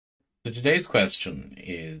So today's question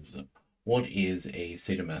is, what is a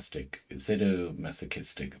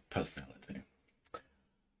sadomasochistic personality?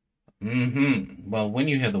 Well, when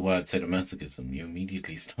you hear the word sadomasochism, you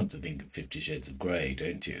immediately start to think of 50 Shades of Grey,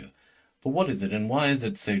 don't you? But what is it, and why is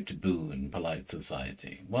it so taboo in polite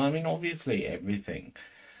society? Well, I mean, obviously everything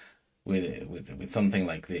with something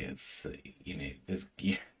like this,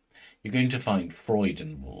 you're going to find Freud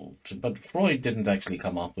involved. But Freud didn't actually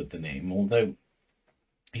come up with the name, although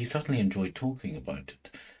he certainly enjoyed talking about it.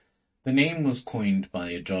 The name was coined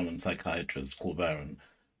by a German psychiatrist called Baron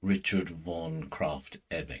Richard von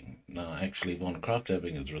Kraf-Ebing. Now, actually, von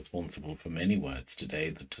Kraft-Ebing is responsible for many words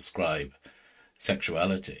today that describe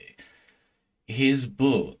sexuality. His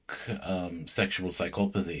book, Sexual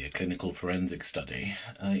Psychopathy, a Clinical Forensic Study,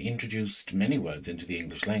 introduced many words into the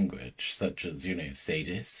English language, such as,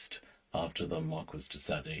 sadist, after the Marquis de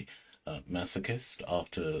Sade, masochist,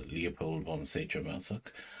 after Leopold von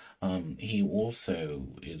Sadomasochistic. He also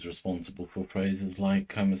is responsible for phrases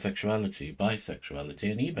like homosexuality,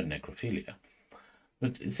 bisexuality, and even necrophilia.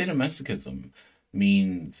 But sadomasochism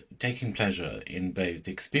means taking pleasure in both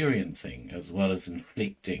experiencing as well as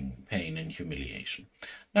inflicting pain and humiliation.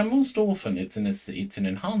 Now, most often it's an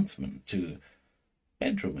enhancement to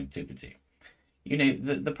bedroom activity.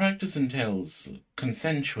 The practice entails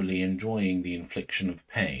consensually enjoying the infliction of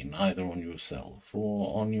pain either on yourself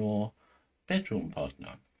or on your bedroom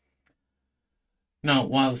partner. Now,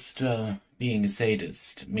 whilst being a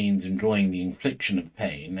sadist means enjoying the infliction of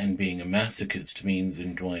pain, and being a masochist means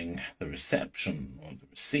enjoying the reception or the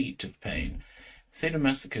receipt of pain,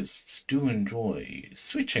 sadomasochists do enjoy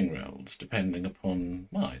switching roles depending upon,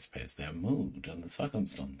 well, I suppose, their mood and the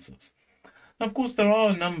circumstances. Now, of course, there are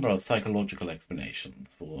a number of psychological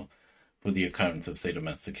explanations for the occurrence of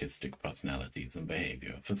sadomasochistic personalities and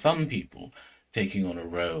behaviour. For some people, taking on a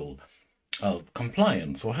role of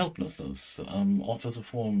compliance or helplessness offers a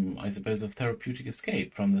form, I suppose, of therapeutic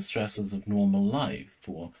escape from the stresses of normal life,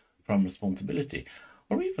 or from responsibility,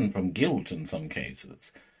 or even from guilt in some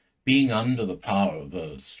cases. Being under the power of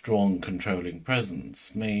a strong, controlling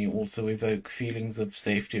presence may also evoke feelings of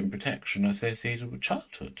safety and protection associated with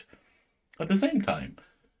childhood. At the same time,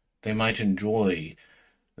 they might enjoy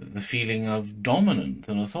the feeling of dominance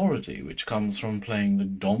and authority, which comes from playing the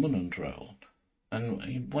dominant role.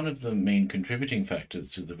 And one of the main contributing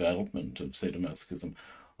factors to the development of sadomasochism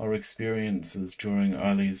are experiences during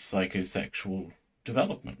early psychosexual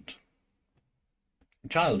development.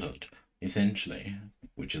 Childhood, essentially,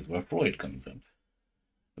 which is where Freud comes in.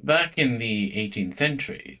 Back in the 18th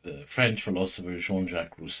century, the French philosopher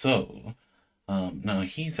Jean-Jacques Rousseau, now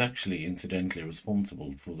he's actually incidentally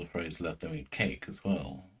responsible for the phrase "let them eat cake" as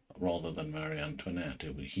well, rather than Marie Antoinette.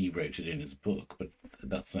 He wrote it in his book, but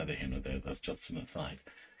that's neither here nor there, that's just an aside.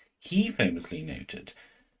 He famously noted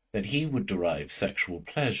that he would derive sexual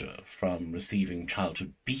pleasure from receiving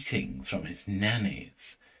childhood beatings from his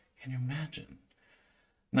nannies. Can you imagine?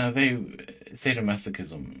 Now,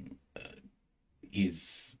 sadomasochism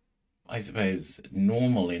is, I suppose,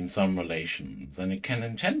 normal in some relations, and it can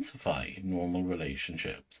intensify normal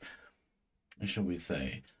relationships, shall we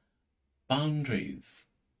say. Boundaries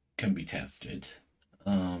can be tested.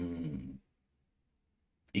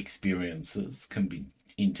 Experiences can be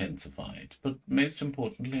intensified. But most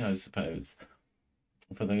importantly, I suppose,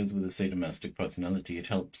 for those with a sadomasochistic personality, it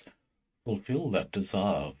helps fulfill that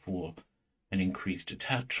desire for an increased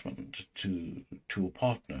attachment to a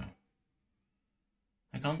partner.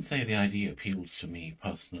 I can't say the idea appeals to me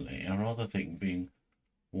personally. I rather think being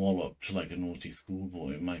walloped like a naughty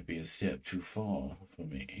schoolboy might be a step too far for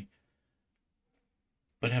me.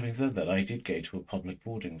 But having said that, I did go to a public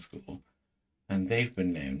boarding school, and they've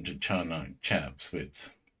been known to churn out chaps with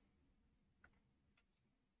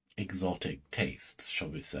exotic tastes, shall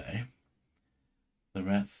we say. The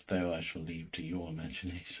rest, though, I shall leave to your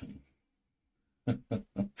imagination.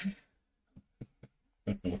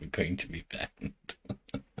 We're going to be banned.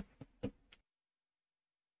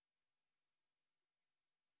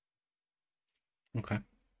 Okay.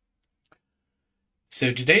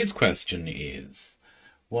 So today's question is,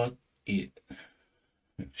 what it...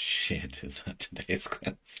 Oh, shit, is that today's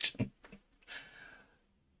question?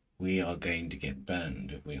 We are going to get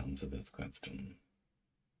banned if we answer this question.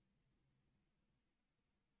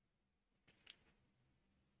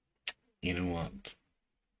 You know what?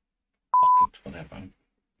 Fuck it, whatever.